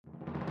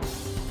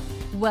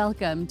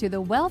Welcome to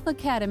the Wealth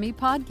Academy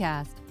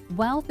podcast.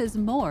 Wealth is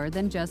more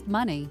than just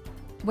money,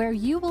 where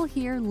you will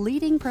hear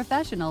leading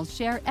professionals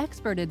share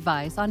expert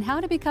advice on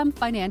how to become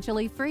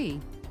financially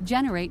free,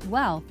 generate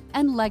wealth,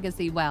 and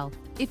legacy wealth.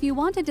 If you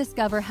want to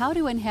discover how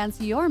to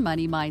enhance your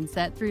money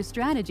mindset through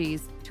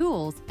strategies,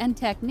 tools, and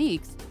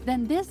techniques,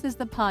 then this is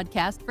the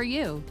podcast for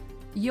you.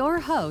 Your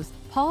host,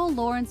 Paul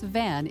Lawrence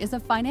Vann, is a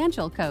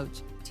financial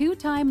coach,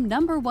 two-time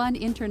 #1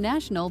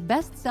 international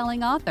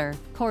best-selling author,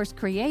 course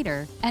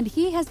creator, and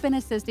he has been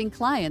assisting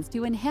clients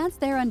to enhance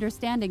their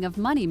understanding of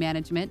money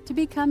management to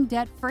become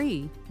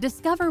debt-free,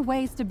 discover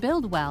ways to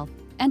build wealth,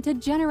 and to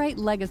generate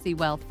legacy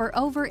wealth for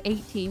over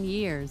 18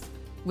 years.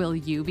 Will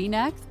you be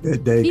next?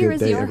 Good day, Here good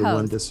is day, your everyone.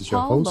 host, This is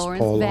your Paul host,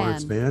 Paul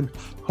Lawrence Vann. Vann,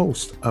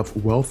 host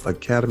of Wealth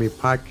Academy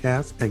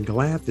Podcast, and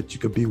glad that you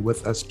could be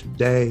with us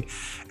today.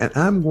 And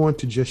I'm going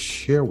to just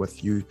share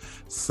with you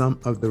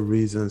some of the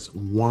reasons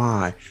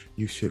why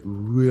you should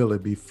really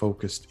be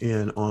focused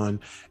in on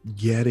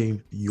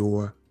getting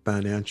your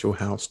financial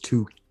house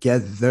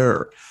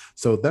together.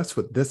 So that's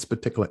what this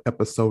particular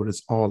episode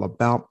is all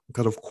about.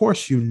 Because of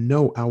course, you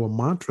know our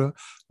mantra,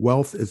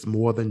 wealth is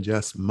more than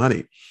just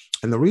money.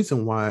 And the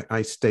reason why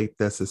I state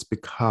this is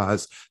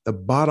because the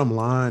bottom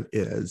line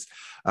is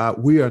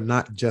we are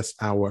not just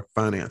our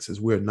finances.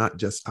 We're not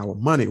just our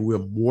money. We're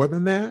more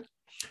than that.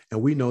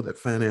 And we know that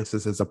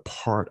finances is a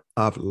part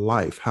of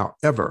life.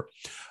 However,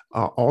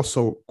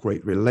 also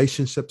great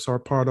relationships are a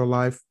part of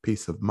life,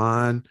 peace of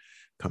mind,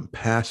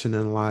 compassion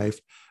in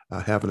life,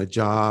 having a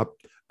job,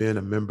 being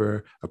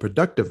a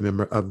productive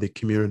member of the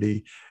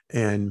community,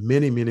 and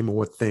many, many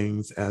more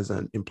things as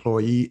an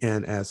employee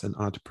and as an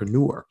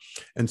entrepreneur.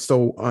 And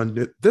so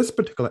on this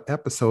particular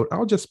episode,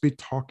 I'll just be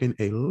talking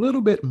a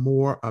little bit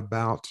more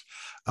about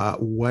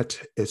what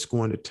it's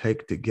going to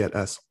take to get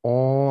us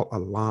all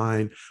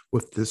aligned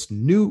with this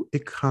new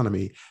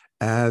economy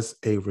as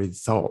a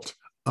result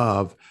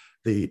of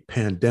the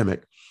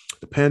pandemic.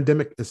 The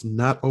pandemic is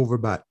not over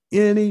by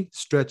any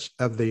stretch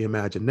of the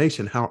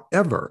imagination.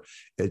 However,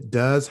 it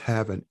does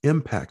have an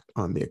impact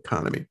on the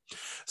economy.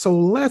 So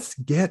let's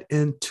get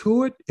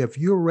into it. If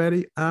you're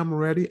ready, I'm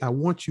ready. I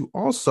want you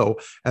also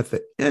at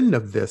the end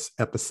of this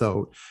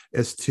episode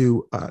is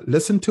to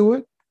listen to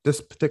it,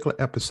 this particular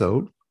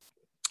episode,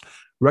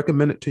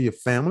 recommend it to your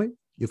family,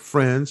 your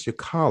friends, your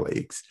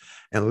colleagues,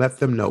 and let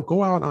them know.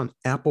 Go out on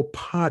Apple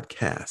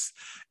Podcasts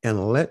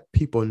and let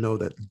people know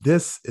that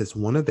this is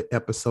one of the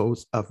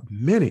episodes of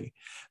many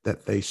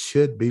that they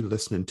should be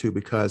listening to,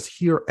 because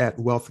here at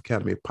Wealth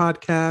Academy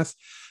Podcast,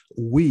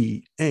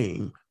 we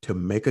aim to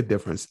make a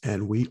difference,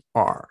 and we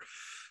are.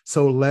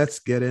 So let's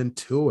get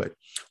into it.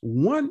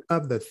 One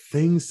of the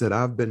things that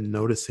I've been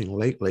noticing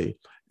lately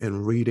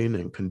in reading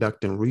and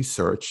conducting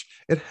research,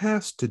 it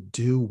has to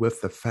do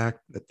with the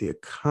fact that the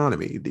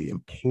economy, the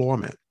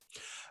employment,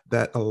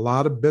 that a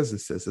lot of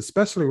businesses,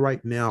 especially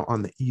right now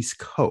on the East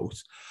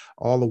Coast,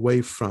 all the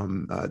way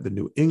from the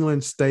New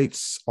England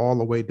states, all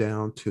the way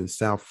down to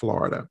South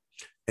Florida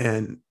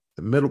and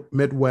the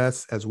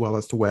Midwest, as well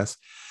as the West,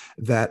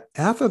 that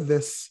after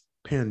this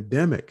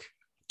pandemic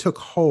took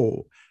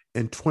hold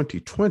in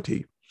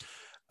 2020,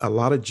 a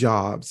lot of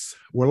jobs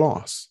were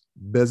lost.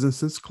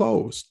 Businesses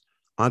closed.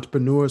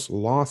 Entrepreneurs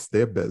lost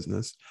their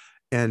business.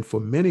 And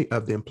for many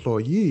of the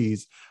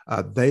employees,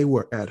 they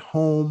were at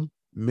home.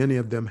 Many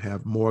of them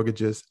have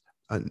mortgages,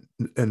 and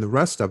the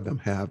rest of them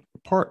have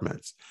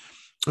apartments.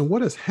 And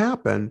what has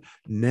happened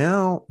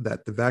now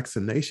that the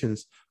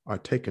vaccinations are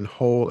taking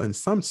hold in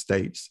some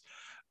states,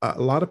 a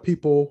lot of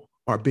people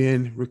are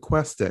being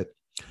requested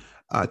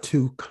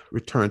to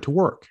return to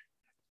work.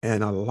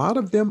 And a lot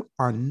of them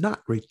are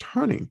not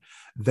returning.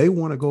 They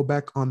want to go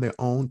back on their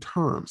own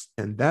terms.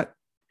 And that,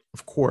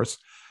 of course,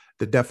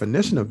 the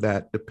definition of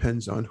that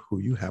depends on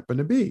who you happen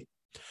to be.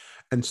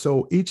 And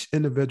so each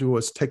individual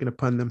is taking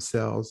upon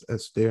themselves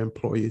as their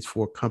employees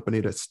for a company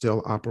that's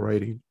still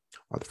operating,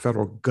 or the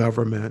federal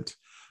government,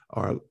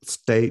 or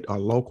state or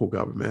local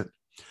government.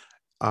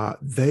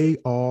 They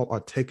all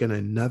are taking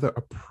another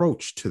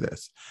approach to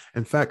this.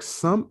 In fact,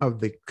 some of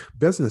the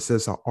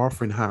businesses are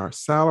offering higher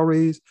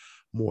salaries,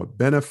 more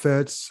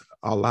benefits,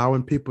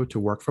 allowing people to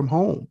work from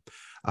home.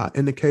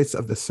 In the case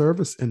of the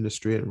service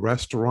industry and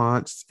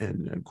restaurants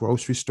and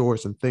grocery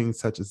stores and things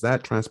such as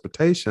that,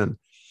 transportation,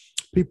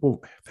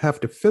 people have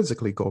to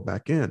physically go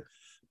back in.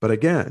 But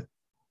again,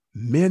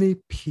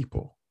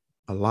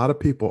 a lot of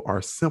people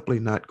are simply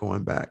not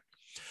going back.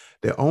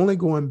 They're only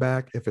going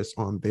back if it's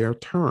on their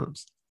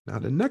terms. Now,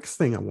 the next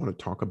thing I want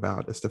to talk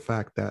about is the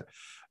fact that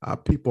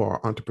people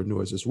are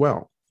entrepreneurs as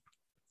well.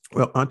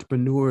 Well,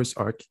 entrepreneurs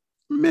are,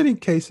 in many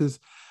cases,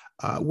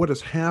 what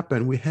has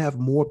happened, we have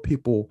more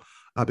people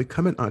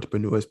becoming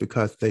entrepreneurs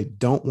because they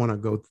don't want to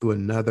go through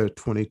another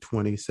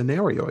 2020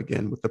 scenario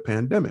again with the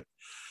pandemic.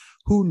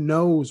 Who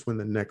knows when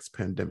the next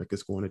pandemic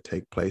is going to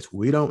take place?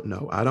 We don't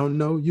know. I don't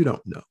know. You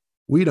don't know.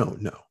 We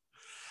don't know.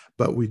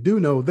 But we do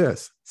know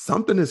this.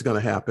 Something is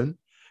going to happen.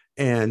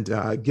 And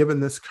given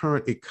this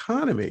current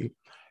economy,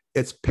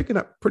 it's picking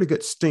up pretty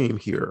good steam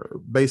here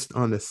based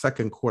on the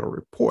second quarter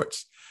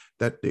reports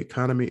that the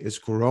economy is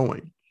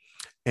growing.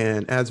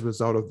 And as a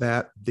result of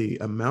that, the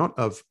amount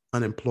of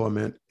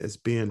unemployment is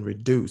being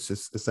reduced.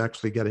 It's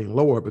actually getting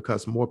lower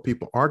because more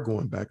people are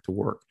going back to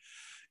work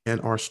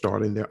and are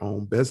starting their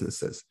own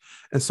businesses.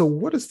 And so,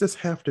 what does this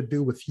have to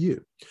do with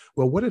you?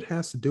 Well, what it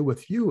has to do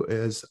with you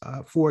is,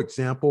 for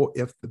example,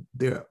 if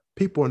the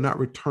people are not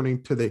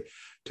returning to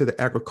the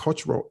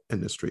agricultural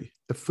industry,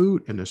 the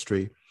food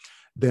industry,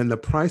 then the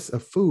price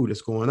of food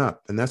is going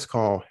up, and that's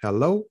called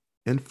hello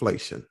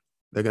inflation.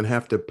 They're going to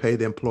have to pay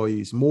the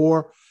employees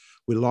more.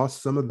 We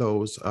lost some of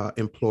those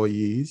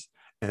employees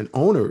and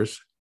owners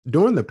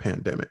during the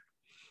pandemic.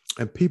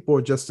 And people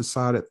just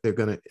decided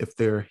if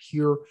they're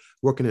here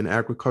working in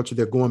agriculture,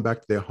 they're going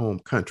back to their home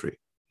country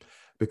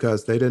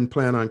because they didn't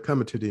plan on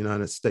coming to the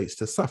United States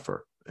to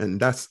suffer. And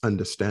that's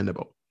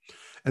understandable.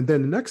 And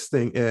then the next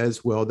thing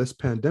is, well, this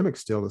pandemic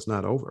still is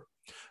not over,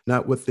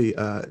 not with the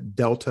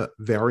Delta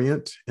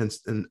variant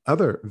and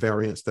other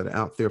variants that are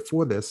out there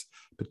for this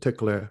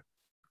particular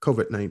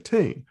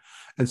COVID-19.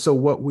 And so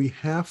what we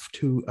have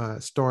to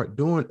start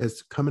doing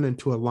is coming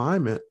into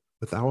alignment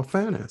with our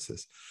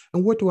finances.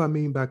 And what do I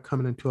mean by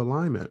coming into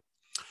alignment?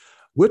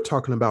 We're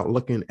talking about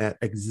looking at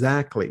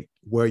exactly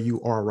where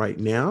you are right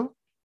now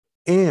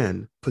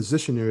and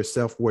positioning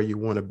yourself where you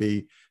want to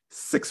be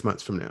 6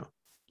 months from now,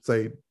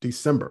 say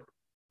December.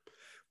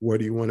 Where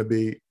do you want to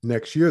be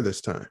next year this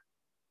time?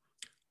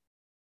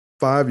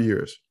 5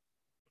 years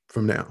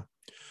from now.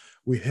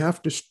 We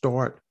have to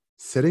start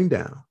sitting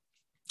down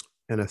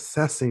and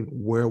assessing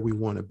where we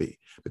want to be.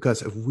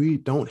 Because if we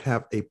don't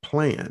have a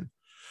plan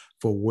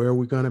for where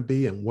we're going to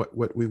be and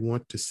what we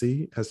want to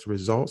see as the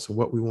results and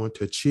what we want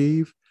to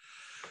achieve,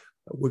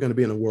 we're going to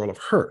be in a world of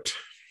hurt.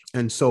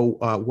 And so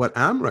what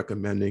I'm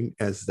recommending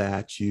is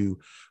that you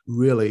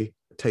really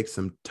take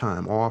some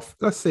time off,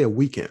 let's say a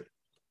weekend.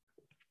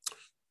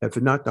 If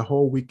not the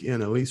whole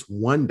weekend, at least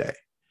one day,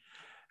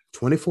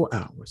 24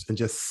 hours, and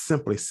just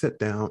simply sit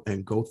down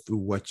and go through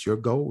what your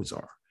goals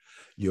are.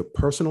 Your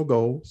personal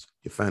goals,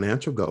 your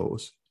financial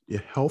goals,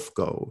 your health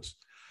goals,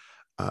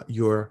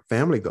 your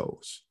family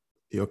goals,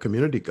 your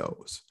community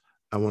goals.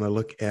 I want to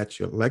look at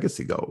your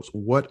legacy goals.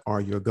 What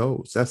are your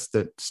goals? That's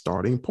the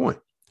starting point.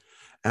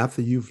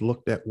 After you've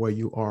looked at where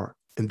you are,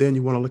 and then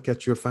you want to look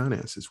at your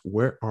finances.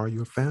 Where are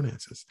your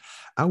finances?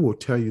 I will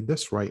tell you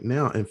this right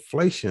now,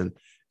 inflation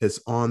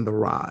is on the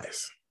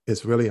rise.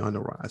 It's really on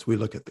the rise. We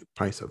look at the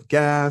price of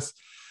gas.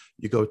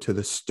 You go to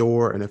the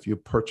store, and if you're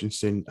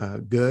purchasing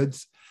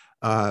goods,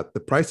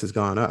 the price has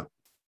gone up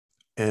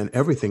and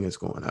everything is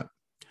going up.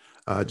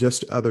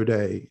 Just the other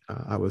day,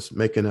 I was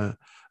making an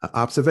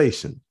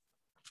observation,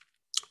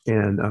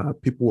 and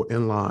people were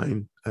in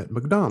line at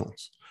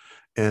McDonald's,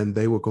 and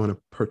they were going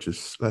to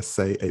purchase, let's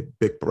say, a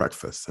big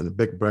breakfast. And the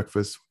big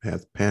breakfast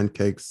has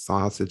pancakes,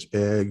 sausage,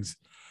 eggs,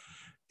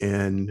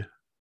 and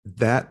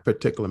that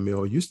particular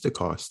meal used to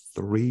cost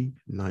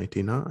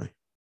 $3.99.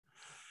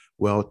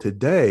 Well,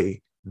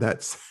 today,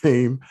 that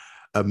same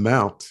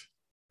amount,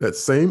 that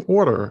same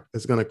order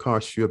is going to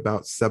cost you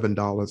about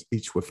 $7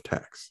 each with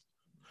tax.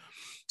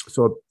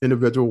 So an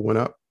individual went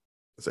up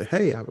and said,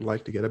 hey, I would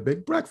like to get a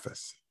big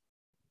breakfast.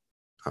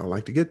 I would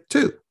like to get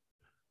two.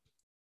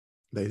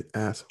 They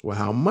asked, well,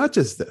 how much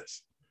is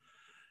this?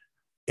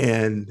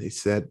 And they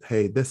said,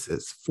 hey, this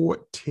is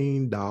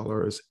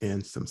 $14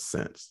 and some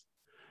cents.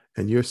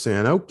 And you're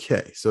saying,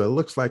 okay, so it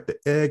looks like the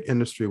egg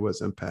industry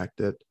was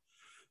impacted.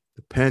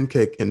 The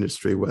pancake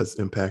industry was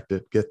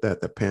impacted. Get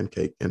that, the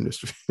pancake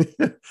industry.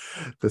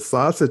 The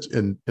sausage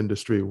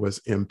industry was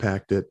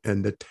impacted,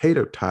 and the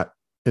tater tot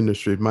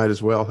industry might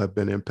as well have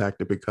been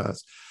impacted,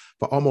 because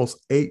for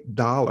almost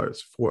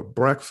 $8 for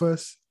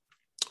breakfast,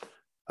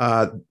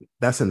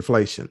 that's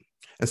inflation.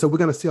 And so we're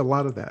going to see a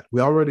lot of that.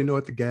 We already know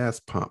at the gas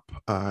pump,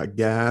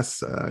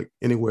 gas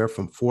anywhere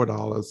from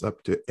 $4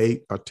 up to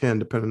 8 or 10,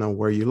 depending on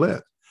where you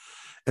live.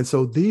 And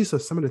so these are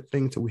some of the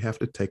things that we have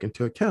to take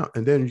into account.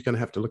 And then you're going to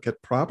have to look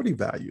at property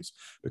values,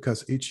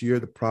 because each year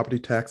the property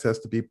tax has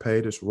to be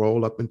paid. It's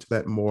rolled up into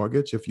that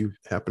mortgage. If you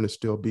happen to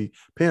still be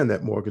paying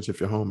that mortgage, if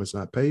your home is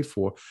not paid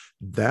for,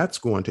 that's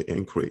going to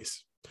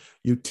increase.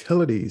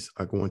 Utilities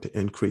are going to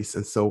increase.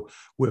 And so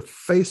we're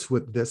faced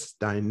with this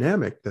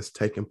dynamic that's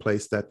taking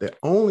place, that the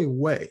only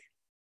way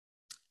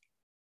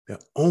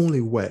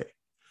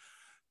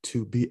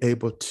to be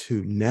able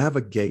to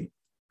navigate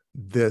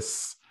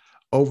this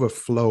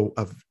overflow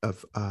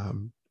of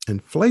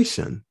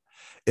inflation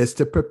is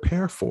to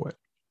prepare for it.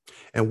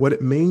 And what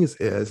it means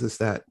is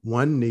that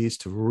one needs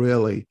to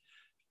really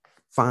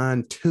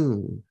fine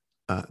tune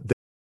the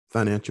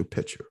financial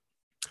picture.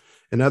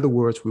 In other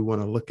words, we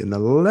want to look in the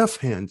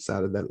left-hand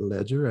side of that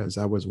ledger. As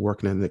I was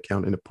working in the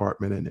accounting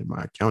department and in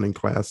my accounting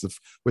class, of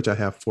which I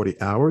have 40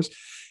 hours,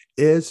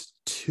 is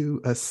to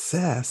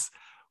assess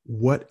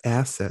what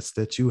assets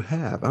that you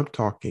have. I'm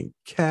talking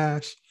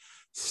cash,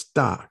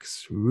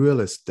 stocks,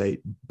 real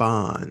estate,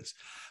 bonds,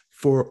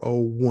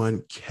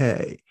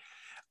 401k,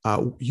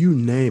 you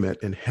name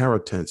it,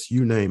 inheritance,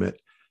 you name it.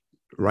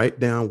 Write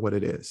down what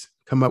it is.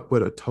 Come up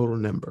with a total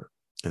number,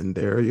 and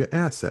there are your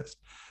assets.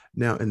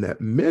 Now, in that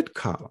mid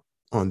column,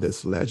 on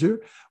this ledger,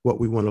 what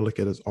we want to look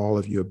at is all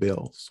of your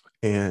bills.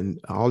 And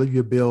all of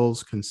your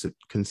bills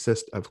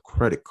consist of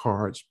credit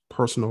cards,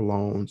 personal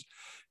loans,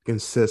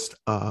 consist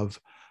of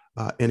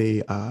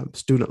any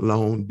student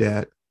loan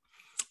debt,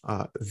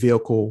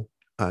 vehicle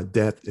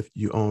debt. If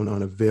you own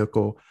on a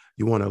vehicle,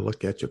 you want to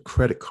look at your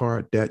credit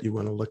card debt. You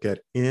want to look at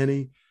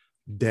any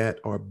debt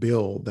or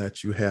bill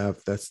that you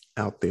have that's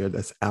out there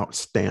that's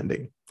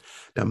outstanding.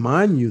 Now,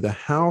 mind you, the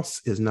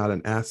house is not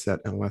an asset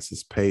unless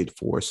it's paid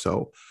for.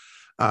 So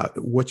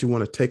what you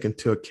want to take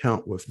into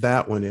account with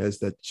that one is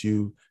that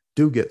you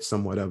do get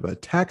somewhat of a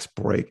tax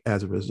break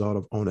as a result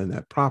of owning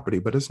that property,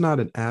 but it's not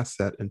an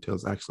asset until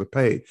it's actually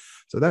paid.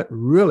 So that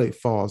really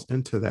falls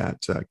into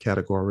that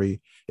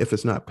category if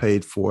it's not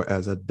paid for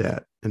as a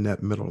debt in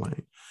that middle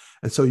lane.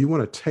 And so you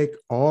want to take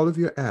all of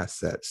your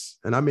assets,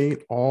 and I mean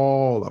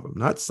all of them,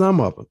 not some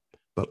of them,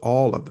 but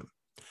all of them,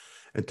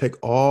 and take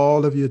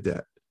all of your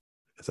debt.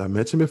 As I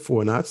mentioned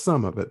before, not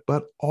some of it,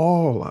 but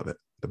all of it,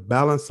 the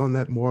balance on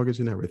that mortgage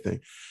and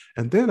everything.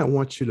 And then I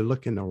want you to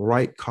look in the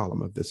right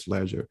column of this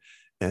ledger,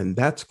 and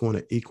that's going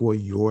to equal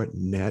your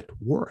net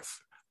worth,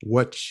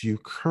 what you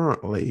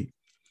currently,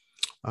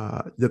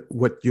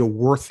 what your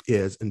worth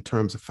is in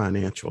terms of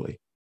financially,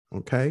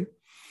 okay?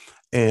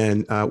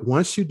 And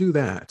once you do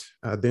that,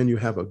 then you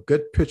have a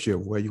good picture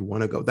of where you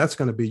want to go. That's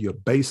going to be your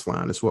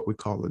baseline, is what we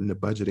call it in the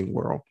budgeting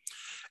world.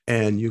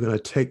 And you're going to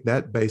take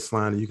that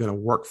baseline and you're going to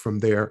work from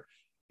there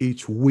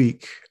each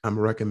week. I'm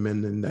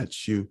recommending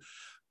that you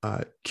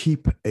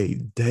keep a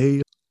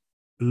daily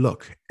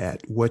look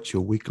at what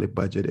your weekly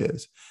budget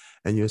is.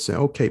 And you're saying,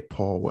 okay,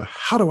 Paul, well,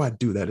 how do I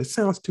do that? It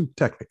sounds too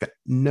technical.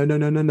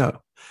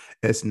 No.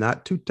 It's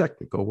not too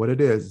technical. What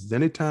it is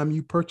anytime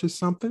you purchase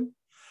something,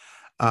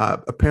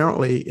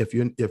 apparently, if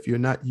you're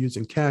not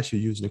using cash,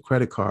 you're using a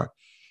credit card,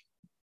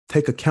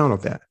 take account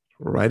of that,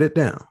 write it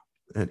down.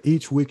 And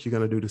each week you're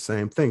going to do the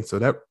same thing. So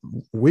that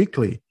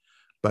weekly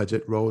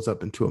budget rolls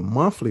up into a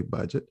monthly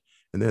budget.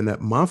 And then that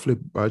monthly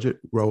budget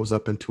rolls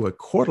up into a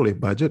quarterly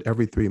budget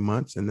every 3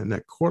 months. And then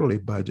that quarterly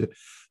budget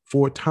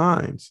 4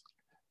 times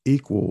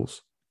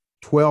equals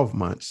 12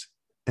 months,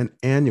 an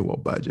annual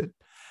budget.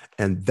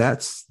 And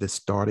that's the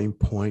starting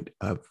point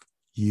of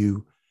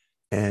you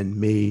and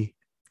me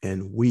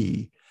and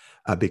we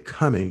are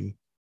becoming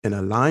in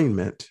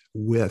alignment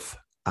with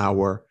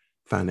our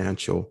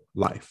financial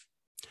life.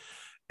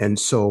 And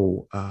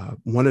so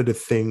one of the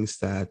things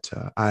that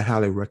I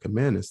highly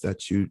recommend is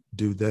that you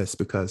do this,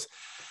 because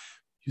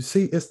you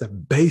see, it's the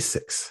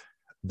basics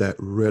that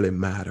really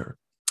matter.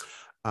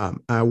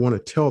 I want to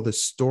tell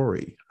this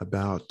story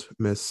about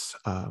Miss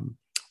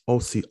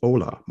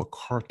Osceola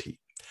McCarty.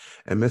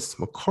 And Miss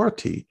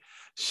McCarty,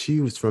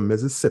 she was from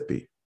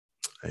Mississippi.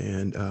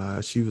 And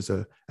she was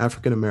an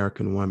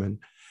African-American woman,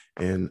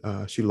 and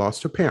she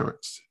lost her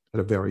parents at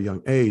a very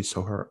young age.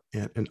 So her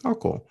aunt and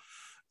uncle,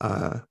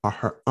 or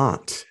her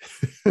aunt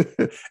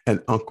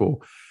and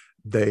uncle,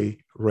 they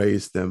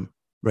raised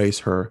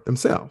her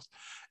themselves.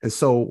 And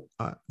so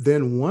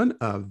then one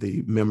of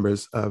the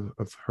members of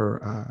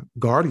her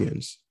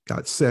guardians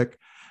got sick,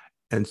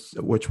 and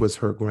which was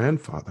her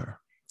grandfather,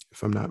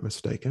 if I'm not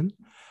mistaken.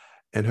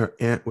 And her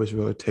aunt was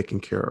really taking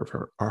care of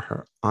her, or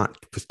her aunt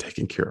was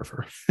taking care of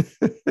her.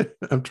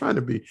 I'm trying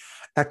to be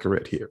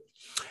accurate here.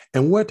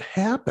 And what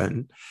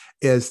happened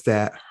is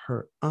that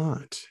her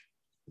aunt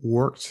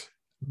worked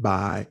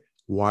by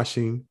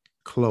washing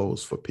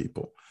clothes for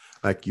people.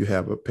 Like you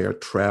have a pair of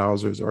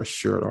trousers or a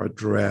shirt or a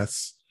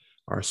dress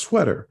or a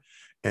sweater,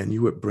 and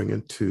you would bring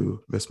it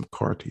to Miss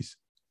McCarty's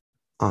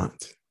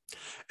aunt.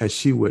 And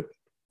she would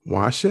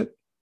wash it,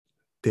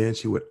 then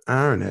she would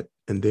iron it,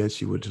 and then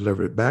she would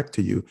deliver it back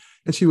to you,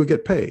 and she would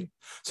get paid.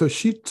 So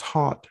she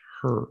taught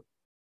her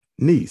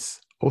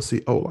niece,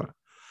 Osceola,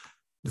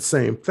 the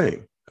same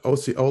thing.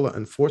 Osceola,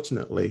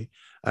 unfortunately,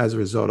 as a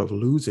result of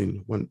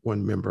losing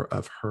one member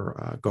of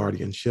her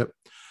guardianship,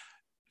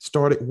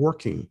 started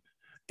working.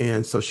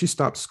 And so she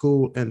stopped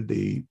school in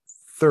the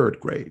 3rd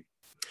grade.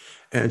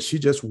 And she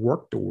just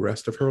worked the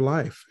rest of her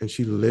life. And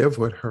she lived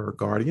with her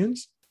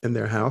guardians in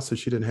their house, so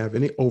she didn't have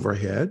any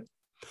overhead.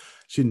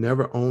 She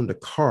never owned a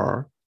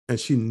car, and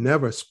she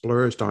never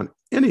splurged on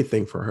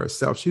anything for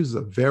herself. She was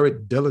a very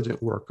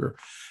diligent worker.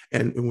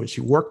 And when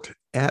she worked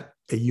at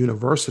a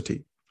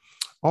university,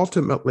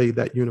 ultimately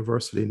that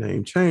university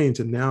name changed,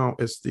 and now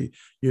it's the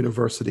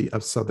University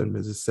of Southern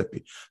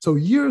Mississippi. So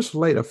years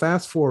later,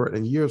 fast forward,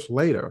 and years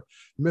later,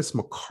 Miss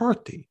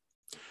McCarty,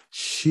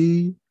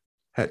 she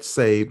had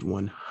saved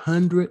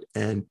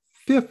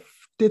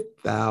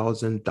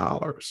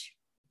 $150,000.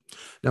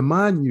 Now,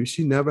 mind you,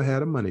 she never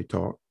had a money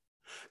talk.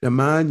 Now,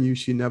 mind you,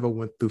 she never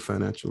went through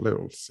financial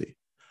literacy.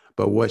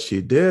 But what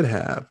she did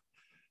have,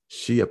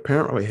 she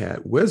apparently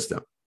had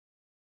wisdom.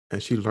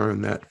 And she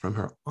learned that from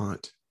her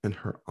aunt and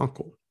her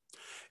uncle.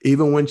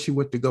 Even when she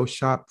went to go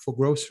shop for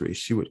groceries,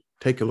 she would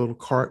take a little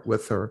cart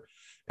with her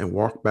and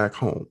walk back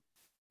home.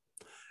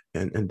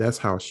 And that's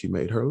how she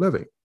made her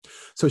living.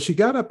 So she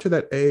got up to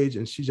that age,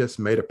 and she just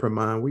made up her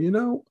mind, well, you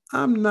know,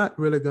 I'm not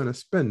really going to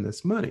spend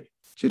this money.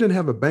 She didn't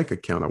have a bank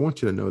account. I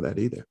want you to know that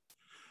either.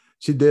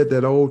 She did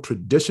that old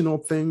traditional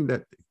thing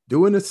that they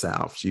do in the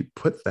South. She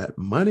put that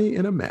money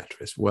in a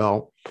mattress.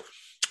 Well,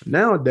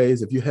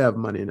 nowadays, if you have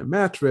money in a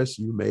mattress,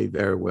 you may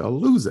very well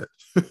lose it.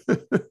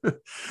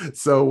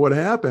 So what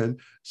happened?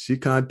 She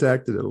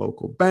contacted a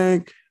local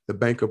bank. The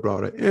banker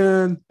brought her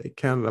in. They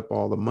counted up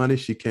all the money.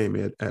 She came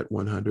in at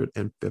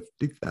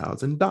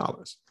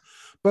 $150,000.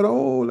 But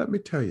let me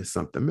tell you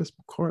something, Miss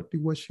McCarthy,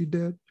 what she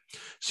did.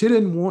 She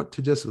didn't want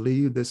to just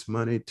leave this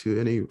money to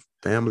any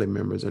family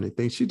members or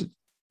anything. She did,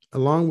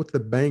 along with the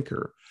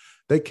banker,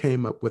 they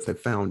came up with a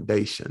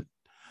foundation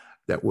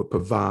that would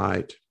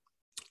provide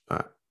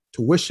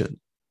tuition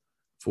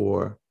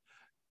for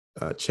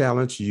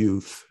challenged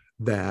youth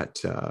that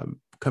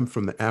come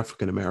from the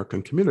African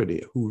American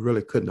community who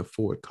really couldn't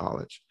afford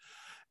college.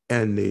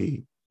 And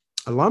the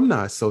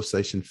Alumni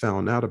Association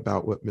found out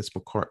about what Miss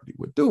McCarthy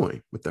was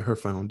doing with her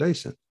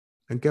foundation.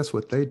 And guess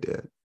what they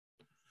did?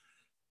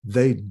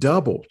 They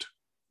doubled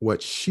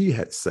what she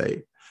had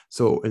saved.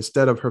 So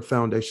instead of her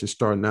foundation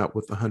starting out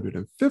with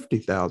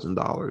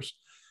 $150,000,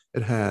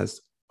 it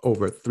has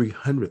over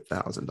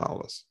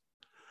 $300,000.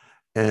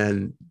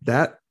 And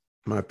that,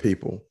 my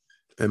people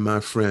and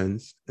my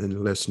friends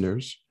and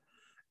listeners,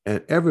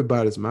 and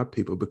everybody's my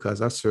people,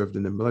 because I served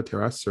in the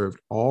military. I served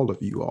all of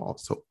you all.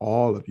 So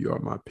all of you are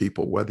my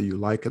people, whether you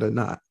like it or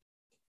not.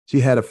 She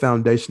had a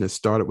foundation that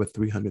started with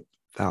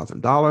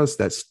 $300,000.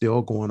 That's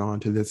still going on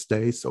to this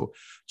day. So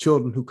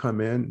children who come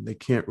in, they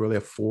can't really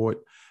afford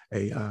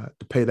to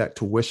pay that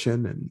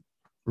tuition and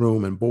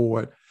room and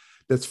board.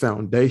 This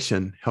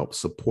foundation helps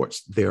support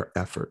their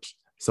efforts.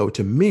 So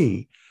to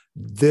me,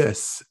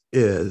 this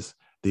is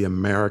the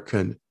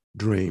American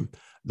dream,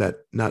 that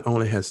not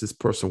only has this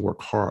person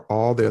worked hard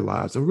all their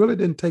lives and really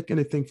didn't take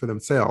anything for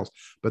themselves,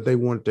 but they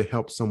wanted to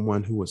help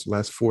someone who was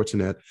less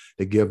fortunate,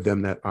 to give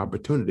them that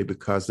opportunity,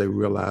 because they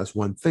realized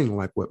one thing,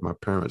 like what my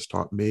parents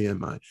taught me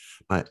and my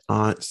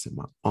aunts and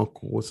my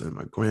uncles and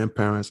my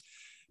grandparents: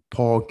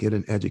 Paul, get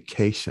an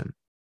education,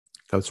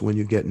 because when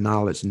you get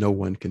knowledge, no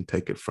one can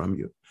take it from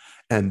you.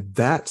 And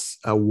that's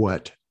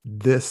what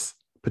this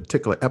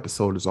particular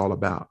episode is all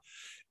about.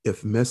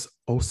 If Miss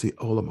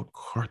Osceola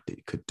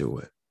McCarthy could do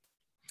it,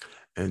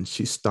 and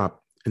she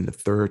stopped in the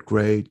 3rd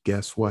grade,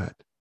 guess what?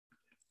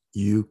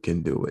 You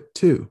can do it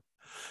too.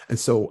 And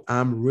so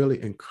I'm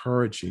really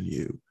encouraging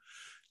you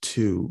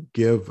to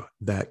give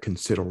that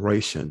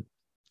consideration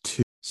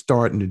to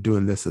starting to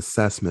doing this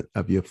assessment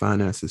of your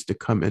finances, to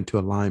come into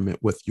alignment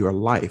with your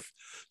life,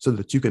 so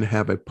that you can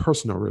have a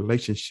personal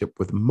relationship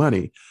with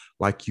money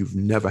like you've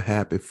never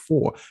had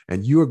before.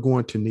 And you're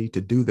going to need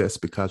to do this,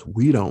 because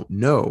we don't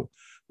know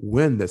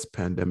when this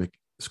pandemic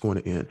is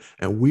going to end.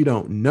 And we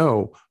don't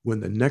know when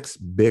the next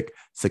big,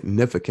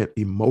 significant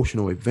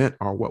emotional event,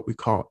 or what we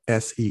call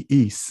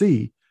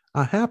SEEC,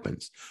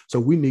 happens. So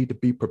we need to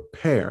be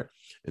prepared.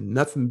 And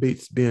nothing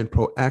beats being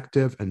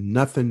proactive, and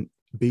nothing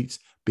beats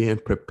being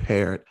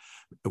prepared.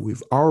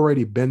 We've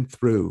already been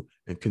through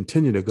and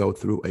continue to go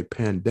through a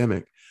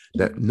pandemic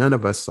that none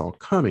of us saw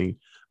coming,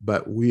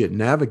 but we had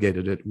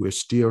navigated it. We're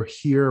still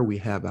here. We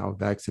have our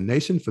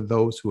vaccination for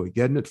those who are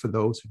getting it, for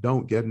those who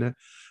don't get it.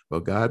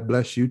 Well, God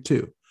bless you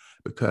too,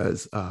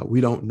 because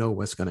we don't know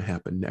what's going to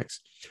happen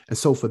next. And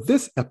so for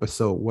this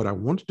episode, what I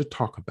wanted to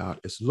talk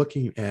about is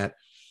looking at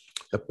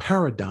the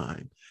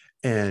paradigm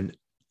and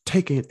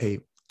taking a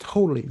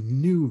totally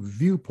new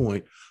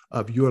viewpoint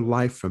of your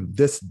life from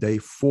this day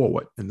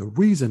forward. And the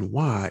reason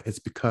why is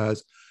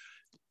because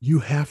you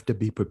have to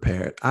be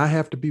prepared. I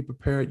have to be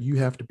prepared. You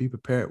have to be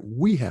prepared.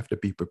 We have to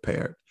be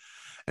prepared.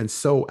 And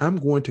so I'm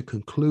going to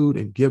conclude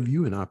and give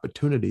you an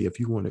opportunity, if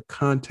you want to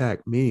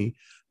contact me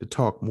to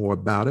talk more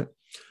about it.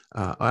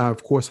 I,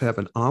 of course, have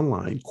an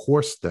online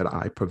course that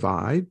I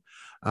provide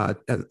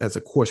as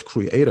a course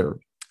creator,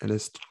 and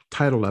the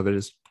title of it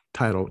is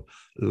titled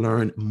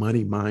Learn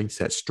Money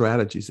Mindset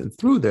Strategies. And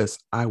through this,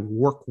 I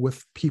work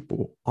with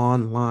people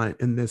online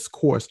in this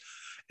course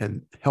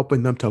and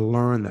helping them to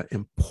learn the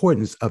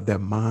importance of their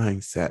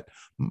mindset.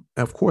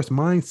 Of course,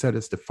 mindset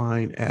is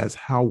defined as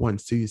how one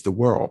sees the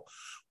world.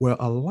 Well,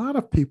 a lot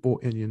of people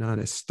in the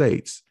United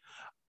States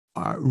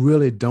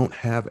really don't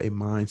have a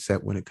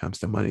mindset when it comes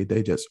to money.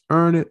 They just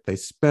earn it, they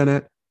spend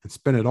it, and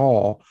spend it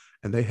all,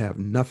 and they have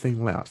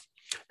nothing left.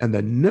 And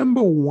the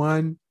number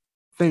one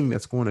thing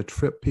that's going to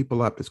trip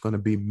people up is going to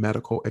be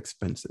medical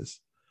expenses.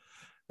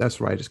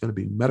 That's right. It's going to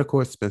be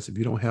medical expenses. If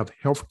you don't have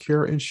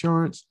healthcare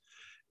insurance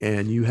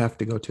and you have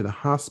to go to the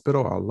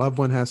hospital, or a loved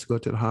one has to go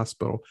to the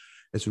hospital,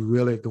 it's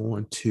really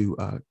going to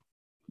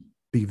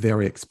be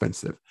very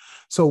expensive.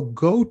 So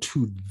go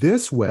to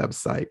this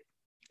website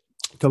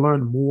to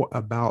learn more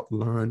about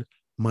Learn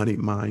Money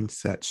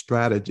Mindset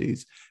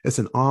Strategies. It's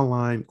an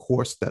online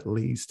course that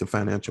leads to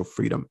financial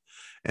freedom.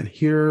 And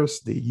here's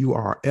the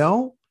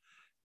URL: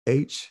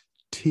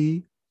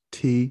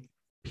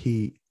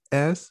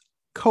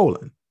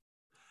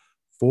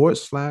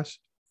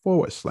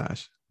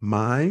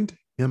 https://mind,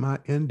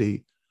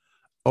 MIND,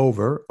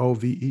 over,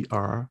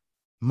 OVER,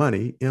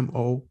 money,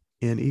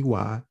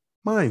 MONEY,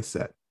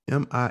 mindset,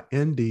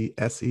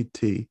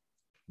 MINDSET,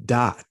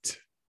 dot,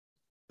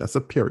 that's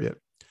a period,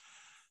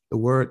 the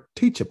word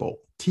teachable,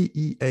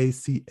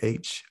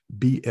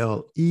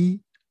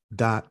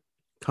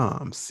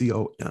 teachable.com,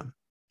 COM.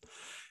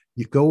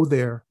 You go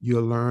there,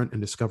 you'll learn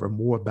and discover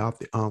more about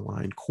the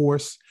online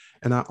course.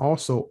 And I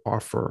also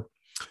offer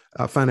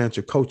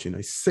financial coaching, a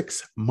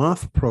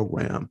 6-month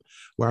program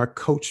where I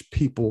coach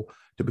people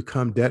to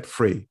become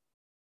debt-free,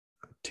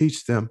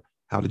 teach them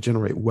how to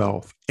generate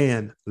wealth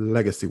and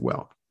legacy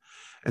wealth.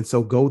 And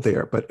so go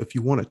there. But if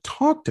you want to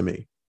talk to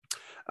me,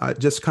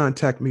 just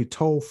contact me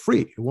toll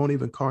free. It won't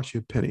even cost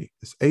you a penny.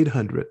 It's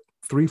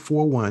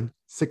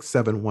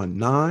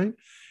 800-341-6719.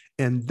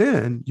 And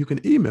then you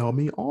can email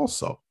me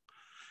also.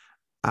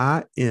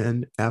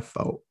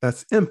 info,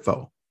 that's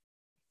info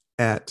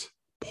at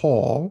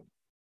Paul,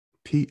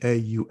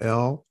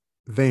 Paul,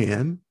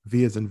 Vann,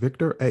 V as in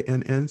Victor,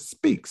 ANN,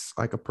 speaks,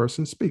 like a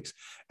person speaks,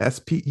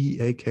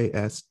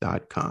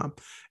 SPEAKS.com.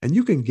 And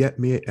you can get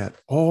me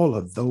at all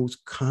of those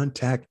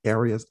contact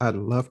areas. I'd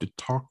love to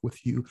talk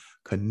with you,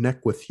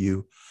 connect with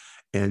you,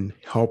 and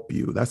help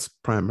you. That's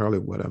primarily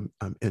what I'm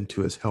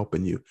into, is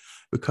helping you.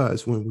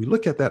 Because when we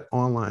look at that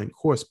online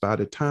course, by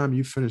the time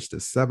you finish the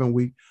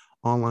 7-week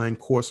online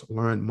course,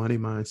 Learn Money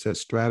Mindset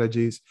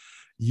Strategies,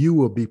 you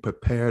will be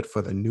prepared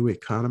for the new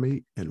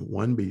economy and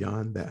one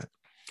beyond that.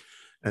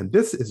 And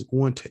this is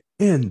going to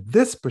end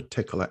this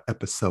particular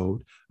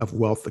episode of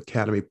Wealth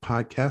Academy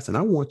Podcast. And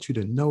I want you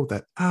to know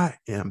that I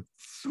am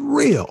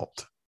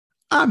thrilled,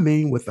 I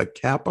mean with a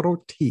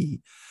capital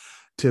T,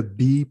 to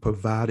be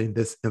providing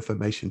this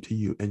information to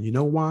you. And you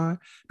know why?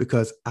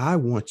 Because I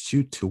want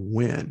you to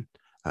win.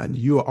 And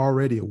you are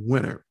already a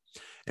winner.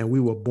 And we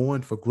were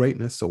born for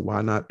greatness, so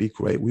why not be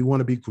great? We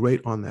want to be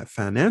great on that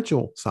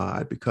financial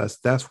side because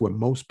that's where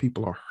most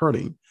people are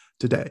hurting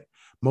today.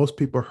 Most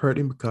people are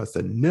hurting because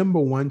the number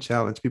one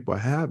challenge people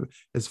have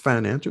is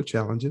financial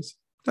challenges.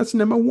 That's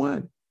number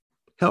one.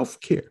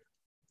 Healthcare,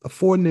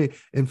 affording the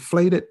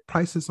inflated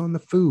prices on the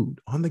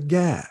food, on the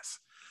gas,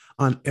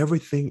 on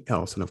everything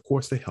else, and of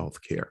course, the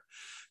healthcare.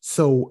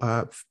 So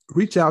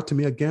reach out to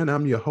me again.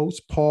 I'm your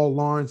host, Paul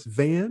Lawrence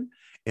Vann,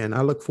 and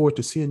I look forward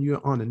to seeing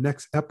you on the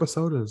next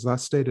episode. As I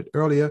stated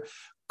earlier,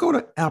 go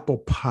to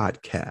Apple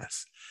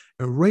Podcasts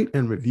and rate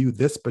and review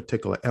this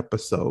particular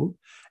episode.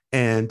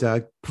 And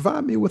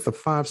provide me with a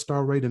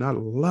 5-star rating. I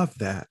love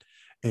that.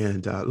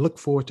 And look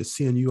forward to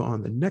seeing you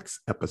on the next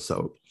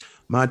episode.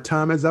 My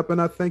time is up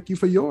and I thank you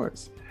for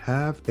yours.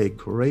 Have a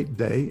great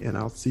day and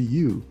I'll see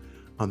you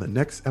on the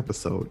next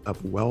episode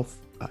of Wealth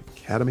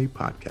Academy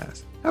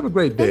Podcast. Have a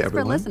great day,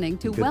 everyone. Thanks for listening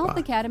to Wealth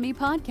Academy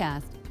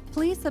Podcast.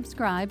 Please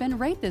subscribe and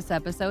rate this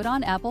episode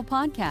on Apple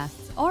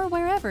Podcasts or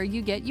wherever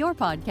you get your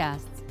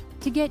podcasts.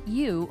 To get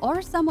you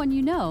or someone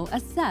you know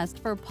assessed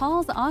for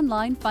Paul's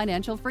online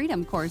financial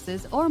freedom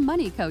courses or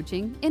money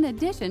coaching, in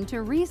addition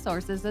to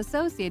resources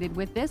associated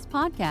with this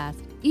podcast,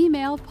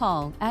 email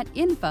Paul at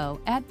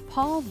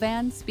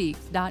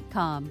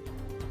info@paulvanspeaks.com.